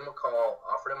to give him a call,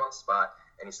 offered him on the spot,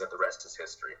 and he said the rest is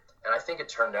history. And I think it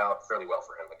turned out fairly well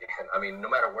for him again. I mean, no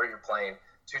matter where you're playing,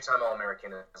 two-time All-American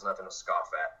is nothing to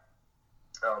scoff at.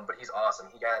 But he's awesome.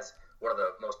 He has one of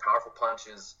the most powerful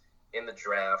punches in the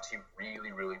draft. He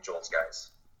really, really jolts guys.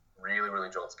 Really, really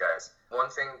jolts guys. One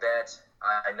thing that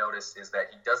I noticed is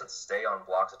that he doesn't stay on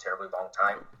blocks a terribly long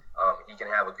time. He can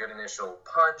have a good initial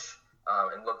punch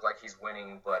and look like he's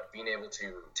winning, but being able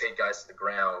to take guys to the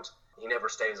ground, he never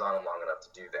stays on them long enough to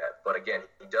do that. But again,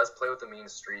 he does play with a mean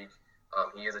streak.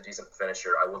 He is a decent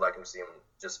finisher. I would like him to see him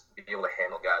just be able to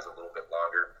handle guys a little bit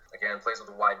longer. Again, plays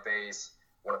with a wide base,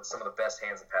 some of the best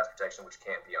hands in pass protection, which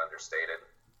can't be understated.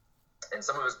 And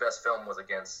some of his best film was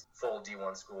against full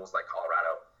D1 schools like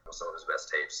Colorado. Some of his best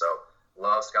tapes. So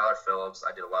love Skylar Phillips.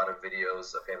 I did a lot of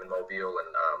videos of him in Mobile, and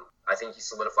I think he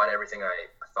solidified everything I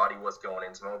thought he was going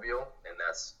into Mobile, and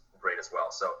that's great as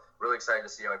well. So really excited to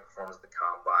see how he performs at the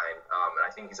Combine, and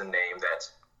I think he's a name that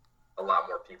a lot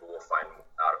more people will find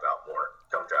out about more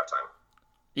come draft time.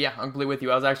 Yeah, I'm completely with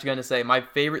you. I was actually going to say my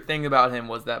favorite thing about him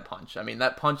was that punch. I mean,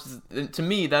 that punch, to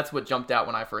me, that's what jumped out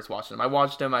when I first watched him. I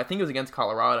watched him, I think it was against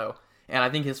Colorado, and I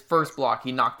think his first block,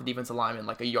 he knocked the defensive lineman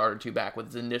like a yard or two back with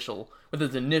his initial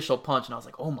punch, and I was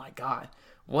like, oh my God,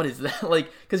 what is that?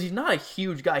 Like, because he's not a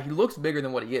huge guy. He looks bigger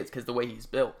than what he is because the way he's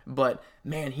built. But,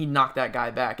 man, he knocked that guy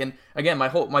back. And, again,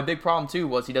 my big problem, too,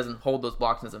 was he doesn't hold those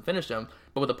blocks and doesn't finish them.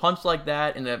 But with a punch like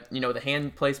that and, the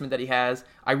hand placement that he has,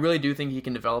 I really do think he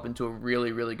can develop into a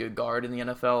really, really good guard in the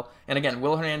NFL. And, again,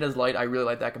 Will Hernandez-Light, I really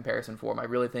like that comparison for him. I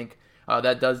really think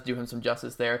that does do him some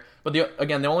justice there. But,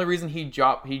 the only reason he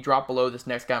dropped below this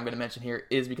next guy I'm going to mention here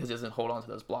is because he doesn't hold on to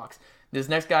those blocks. This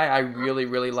next guy I really,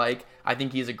 really like. I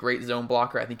think he's a great zone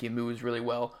blocker. I think he moves really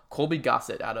well. Colby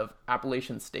Gossett out of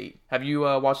Appalachian State. Have you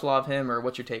watched a lot of him, or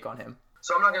what's your take on him?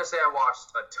 So I'm not going to say I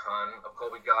watched a ton of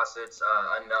Colby Gossett,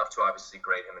 enough to obviously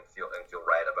grade him and feel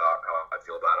right about how I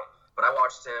feel about him. But I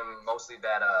watched him mostly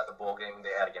the bowl game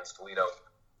they had against Toledo.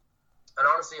 And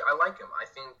honestly, I like him. I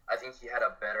think he had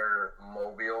a better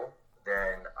mobile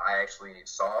than I actually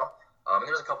saw. And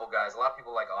there's a couple guys. A lot of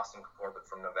people like Austin Corbett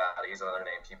from Nevada. He's another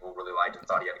name people really liked and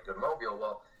thought he had a good mobile.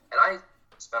 Well, and I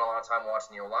spent a lot of time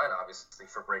watching the O-line, obviously,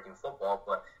 for Breaking Football,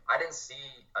 but I didn't see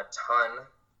a ton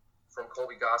from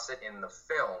Colby Gossett in the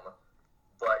film,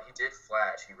 but he did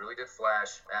flash. He really did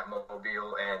flash at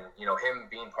Mobile, and, him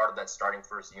being part of that starting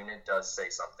first unit does say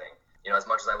something. As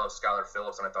much as I love Skylar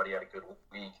Phillips and I thought he had a good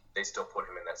week, they still put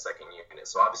him in that second unit.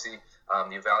 So obviously,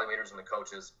 the evaluators and the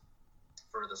coaches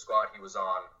for the squad he was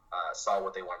on saw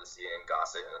what they wanted to see in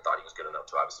Gossett, and I thought he was good enough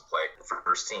to obviously play for the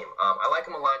first team. I like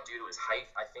him a lot due to his height.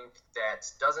 I think that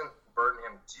doesn't burden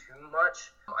him too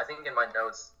much. I think in my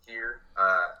notes here,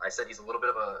 I said he's a little bit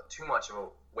of too much of a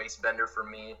waist bender for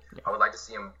me. Yeah. I would like to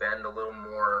see him bend a little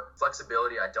more.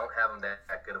 Flexibility, I don't have him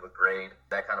that good of a grade.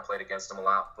 That kind of played against him a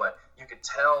lot, but you could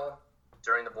tell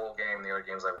during the bowl game and the other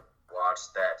games I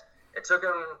watched that it took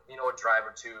him, a drive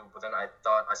or two, but then I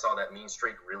thought I saw that mean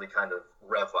streak really kind of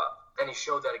rev up. And he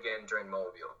showed that again during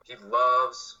Mobile. He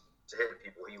loves to hit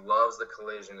people. He loves the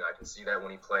collision. I can see that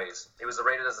when he plays. He was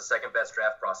rated as the second best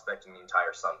draft prospect in the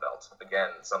entire Sun Belt.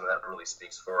 Again, something that really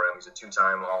speaks for him. He's a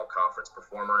two-time all-conference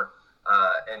performer.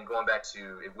 And going back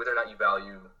to whether or not you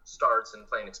value starts and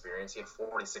playing experience, he had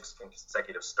 46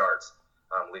 consecutive starts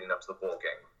leading up to the bowl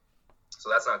game. So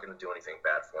that's not going to do anything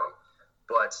bad for him.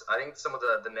 But I think some of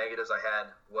the negatives I had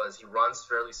was he runs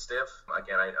fairly stiff.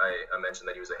 Again, I mentioned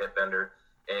that he was a hip bender,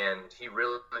 and he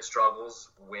really struggles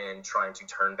when trying to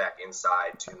turn back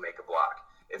inside to make a block.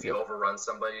 If he overruns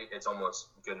somebody, it's almost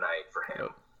good night for him.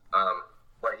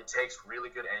 But he takes really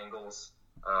good angles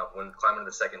when climbing to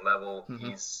the second level.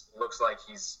 Mm-hmm. Looks like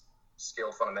he's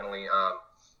skilled fundamentally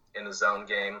in the zone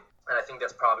game, and I think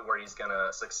that's probably where he's going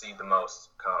to succeed the most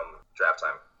come draft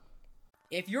time.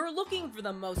 If you're looking for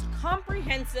the most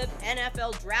comprehensive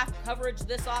NFL draft coverage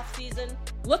this offseason,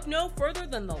 look no further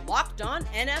than the Locked On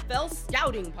NFL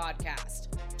Scouting Podcast.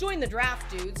 Join the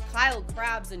draft dudes, Kyle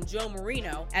Krabs and Joe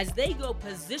Marino, as they go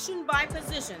position by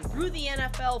position through the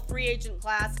NFL free agent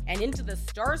class and into the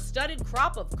star-studded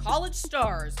crop of college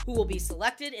stars who will be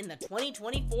selected in the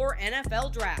 2024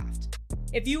 NFL Draft.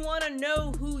 If you want to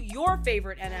know who your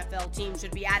favorite NFL team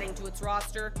should be adding to its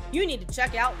roster, you need to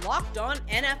check out Locked On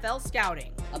NFL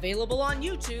Scouting. Available on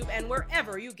YouTube and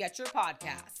wherever you get your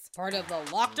podcasts. Part of the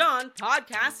Locked On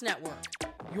Podcast Network.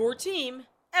 Your team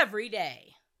every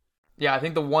day. Yeah, I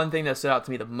think the one thing that stood out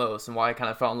to me the most and why I kind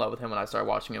of fell in love with him when I started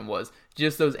watching him was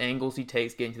just those angles he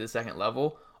takes getting to the second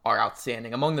level are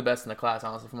outstanding. Among the best in the class,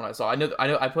 honestly, from what I saw. I know.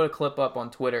 I put a clip up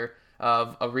on Twitter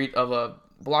of a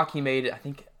block he made. I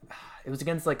think it was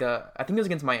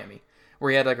against Miami,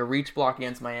 where he had like a reach block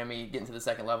against Miami, getting to the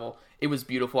second level. It was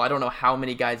beautiful. I don't know how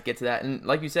many guys get to that. And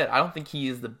like you said, I don't think he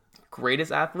is the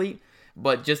greatest athlete,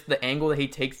 but just the angle that he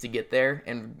takes to get there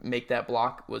and make that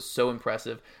block was so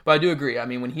impressive. But I do agree. I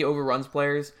mean, when he overruns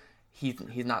players,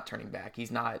 he's not turning back. He's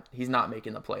not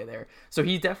making the play there. So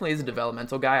he definitely is a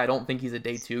developmental guy. I don't think he's a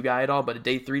day 2 guy at all, but a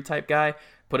day 3 type guy.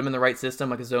 Put him in the right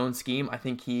system, like a zone scheme. I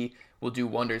think he will do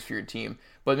wonders for your team.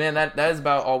 But man, that is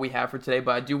about all we have for today.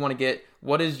 But I do want to get,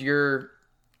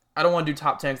 I don't want to do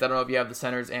top 10 because I don't know if you have the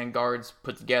centers and guards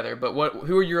put together. But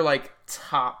who are your like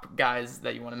top guys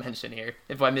that you want to mention here?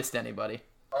 If I missed anybody.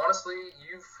 Honestly,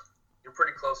 you're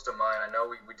pretty close to mine. I know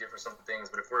we differ some things,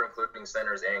 but if we're including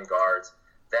centers and guards,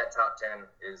 that top 10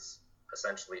 is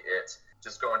essentially it.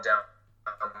 Just going down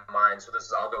mine. So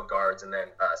I'll go guards and then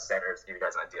centers. Give you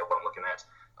guys an idea of what I'm looking at.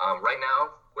 Right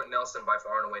now, Quentin Nelson by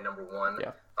far and away number 1.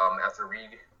 Yeah. After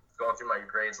going through my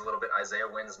grades a little bit, Isaiah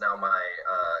Wynn's now my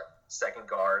second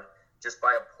guard. Just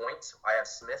by a point, I have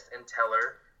Smith and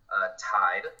Teller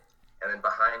tied. And then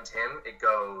behind him, it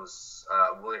goes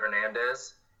Willie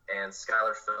Hernandez and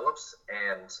Skylar Phillips.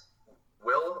 And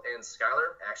Will and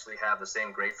Skylar actually have the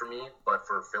same grade for me, but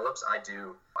for Phillips, I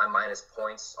minus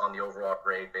points on the overall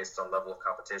grade based on level of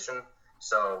competition.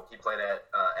 So he played at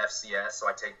FCS, so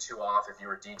I take 2 off. If you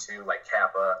were D2, like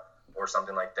Kappa or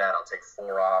something like that, I'll take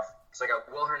 4 off. So I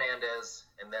got Will Hernandez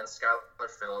and then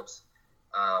Skylar Phillips,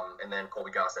 and then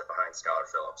Colby Gossett behind Skylar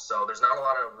Phillips. So there's not a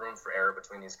lot of room for error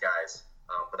between these guys,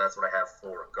 but that's what I have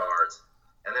for guards.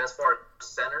 And then as far as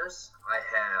centers, I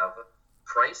have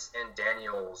Price and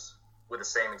Daniels with the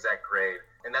same exact grade,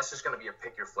 and that's just going to be a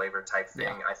pick-your-flavor type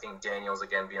thing. Yeah. I think Daniels,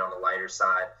 again, being on the lighter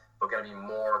side, but going to be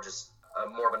more of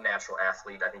a natural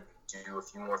athlete. I think you do a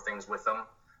few more things with him,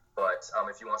 but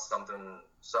if you want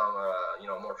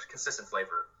more consistent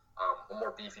flavor, a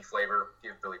more beefy flavor,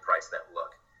 give Billy Price that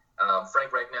look.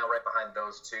 Frank right now, right behind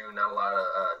those two, not a lot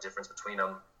of difference between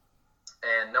them.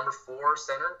 And number 4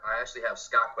 center, I actually have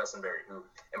Scott Quessenberry, who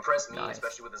impressed me,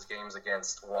 especially with his games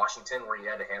against Washington, where he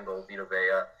had to handle Vita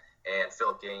Vea and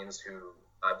Philip Gaines, who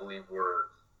I believe I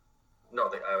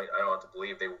don't have to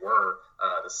believe they were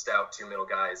the stout 2 middle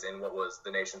guys in what was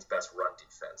the nation's best run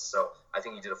defense. So I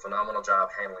think he did a phenomenal job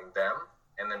handling them.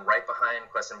 And then right behind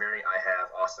Quessenberry, I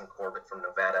have Austin Corbett from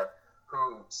Nevada,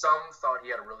 who some thought he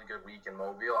had a really good week in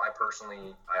Mobile. I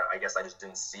personally, I guess I just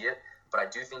didn't see it. But I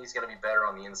do think he's going to be better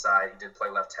on the inside. He did play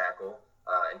left tackle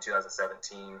in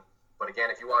 2017. But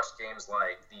again, if you watch games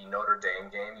like the Notre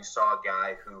Dame game, you saw a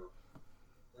guy who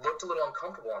looked a little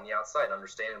uncomfortable on the outside.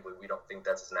 Understandably, we don't think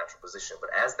that's his natural position.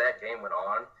 But as that game went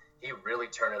on, he really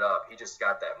turned it up. He just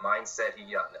got that mindset.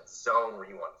 He got in that zone where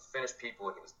he wanted to finish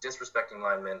people. He was disrespecting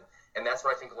linemen. And that's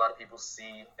what I think a lot of people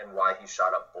see and why he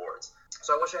shot up boards.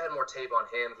 So I wish I had more tape on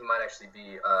him. He might actually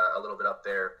be a little bit up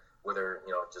there, whether,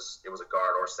 just it was a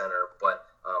guard or center. But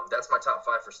that's my top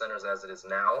 5 for centers as it is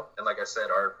now. And like I said,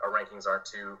 our rankings aren't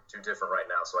too different right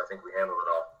now. So I think we handled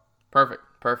it all.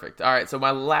 Perfect. All right, so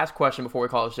my last question before we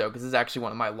call the show, because this is actually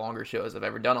one of my longer shows I've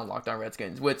ever done on Locked On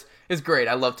Redskins, which is great.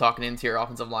 I love talking interior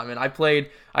offensive linemen. I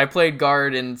played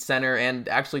guard and center and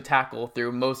actually tackle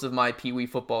through most of my Pee Wee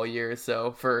football years.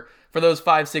 So for those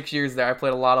 5-6 years there, I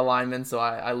played a lot of linemen, so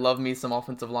I love me some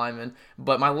offensive linemen.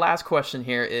 But my last question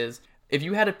here is, if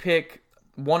you had to pick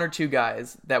 1 or 2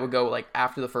 guys that would go like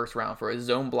after the first round for a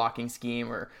zone blocking scheme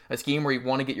or a scheme where you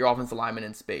want to get your offensive lineman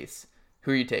in space,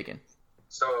 who are you taking?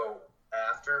 So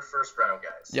after first round,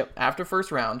 guys. Yep, after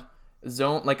first round,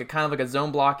 zone like a kind of like a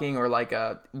zone blocking or like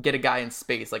get a guy in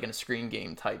space like in a screen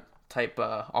game type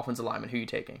offensive lineman. Who are you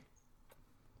taking?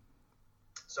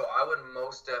 So I would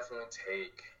most definitely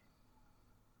take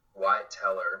Wyatt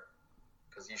Teller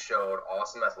because he showed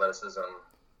awesome athleticism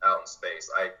out in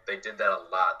space. They did that a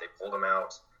lot. They pulled him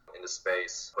out into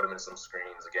space, put him in some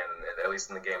screens again. At least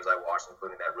in the games I watched,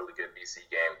 including that really good BC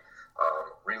game.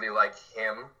 Really like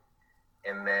him.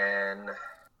 And then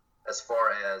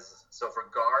for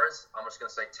guards, I'm just going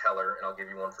to say Teller, and I'll give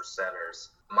you one for centers.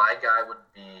 My guy would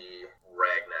be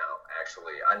Ragnow,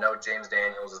 actually. I know James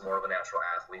Daniels is more of a natural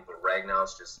athlete, but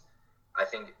Ragnow's just, I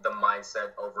think, the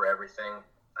mindset over everything.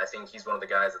 I think he's one of the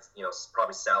guys that's,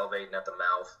 probably salivating at the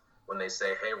mouth when they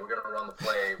say, hey, we're going to run the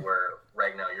play where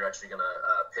Ragnow, you're actually going to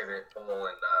pivot, pull,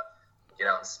 and get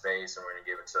out in space, and we're going to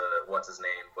give it to what's his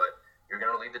name. But you're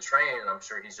going to lead the train, and I'm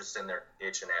sure he's just sitting there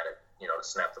itching at it, to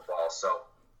snap the ball. So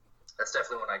that's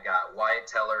definitely what I got. Wyatt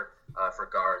Teller for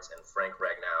guards and Frank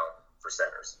Ragnow for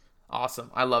centers.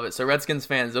 Awesome. I love it. So Redskins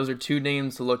fans, those are two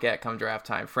names to look at come draft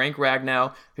time. Frank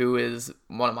Ragnow, who is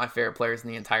one of my favorite players in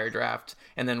the entire draft,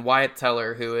 and then Wyatt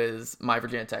Teller, who is my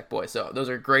Virginia Tech boy. So those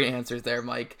are great answers there,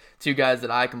 Mike. Two guys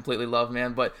that I completely love,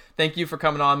 man. But thank you for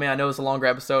coming on, man. I know it's a longer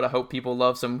episode. I hope people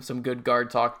love some good guard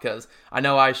talk, because I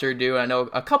know I sure do. I know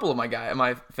a couple of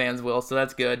my fans will, so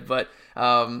that's good. But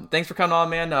thanks for coming on,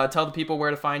 man. Tell the people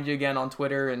where to find you again on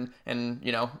Twitter and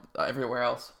everywhere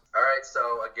else. All right, so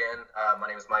again, my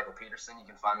name is Michael Peterson. You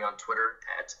can find me on Twitter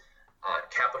at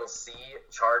capital C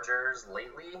Chargers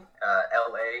Lately.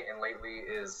 LA and Lately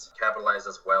is capitalized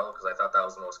as well, because I thought that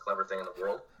was the most clever thing in the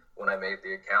world when I made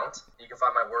the account. You can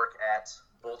find my work at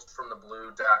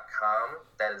boltsfromtheblue.com.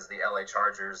 That is the LA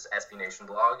Chargers SB Nation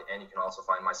blog, and you can also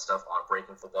find my stuff on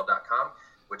breakingfootball.com,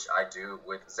 which I do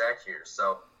with Zach here.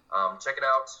 So check it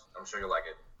out. I'm sure you'll like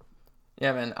it.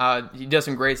 Yeah, man. He does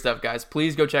some great stuff, guys.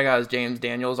 Please go check out his James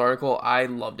Daniels article. I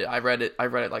loved it. I read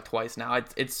it like twice now.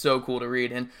 It's so cool to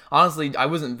read. And honestly, I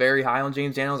wasn't very high on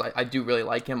James Daniels. I do really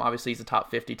like him. Obviously, he's a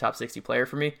top 50, top 60 player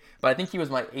for me. But I think he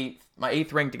was my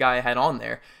eighth ranked guy I had on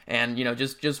there. And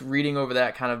just reading over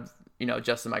that kind of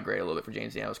adjusted my grade a little bit for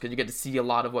James Daniels, because you get to see a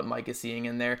lot of what Mike is seeing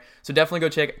in there. So definitely go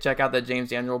check out that James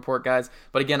Daniels report, guys.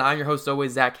 But again, I'm your host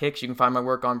always, Zach Hicks. You can find my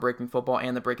work on Breaking Football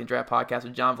and the Breaking Draft podcast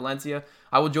with John Valencia.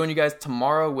 I will join you guys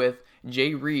tomorrow with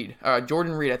Jordan Reed, I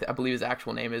believe his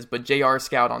actual name is, but JR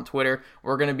Scout on Twitter.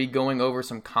 We're going to be going over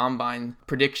some combine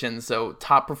predictions. So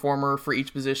top performer for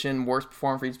each position, worst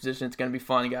performer for each position. It's going to be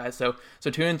fun, guys. So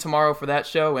tune in tomorrow for that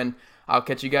show, and I'll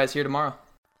catch you guys here tomorrow.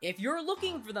 If you're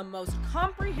looking for the most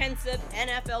comprehensive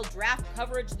NFL draft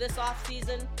coverage this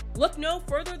offseason, look no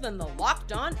further than the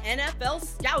Locked On NFL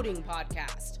Scouting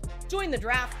Podcast. Join the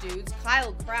draft dudes,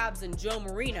 Kyle Krabs and Joe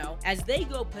Marino, as they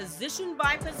go position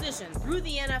by position through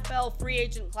the NFL free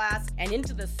agent class and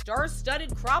into the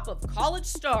star-studded crop of college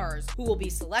stars who will be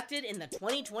selected in the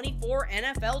 2024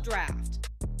 NFL Draft.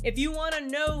 If you want to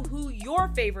know who your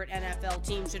favorite NFL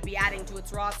team should be adding to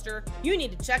its roster, you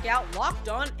need to check out Locked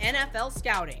On NFL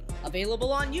Scouting,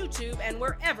 available on YouTube and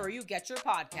wherever you get your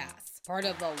podcasts. Part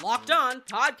of the Locked On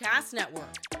Podcast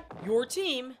Network, your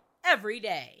team every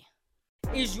day.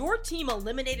 Is your team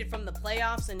eliminated from the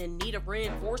playoffs and in need of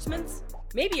reinforcements?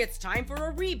 Maybe it's time for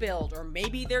a rebuild, or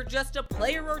maybe they're just a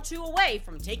player or two away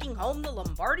from taking home the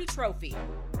Lombardi Trophy.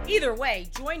 Either way,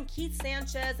 join Keith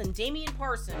Sanchez and Damian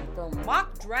Parson for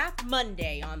Mock Draft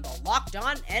Monday on the Locked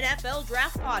On NFL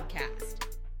Draft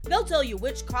Podcast. They'll tell you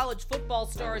which college football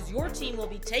stars your team will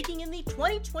be taking in the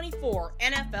 2024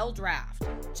 NFL Draft.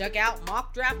 Check out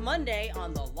Mock Draft Monday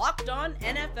on the Locked On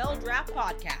NFL Draft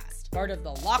Podcast, part of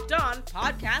the Locked On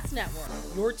Podcast Network,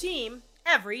 your team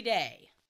every day.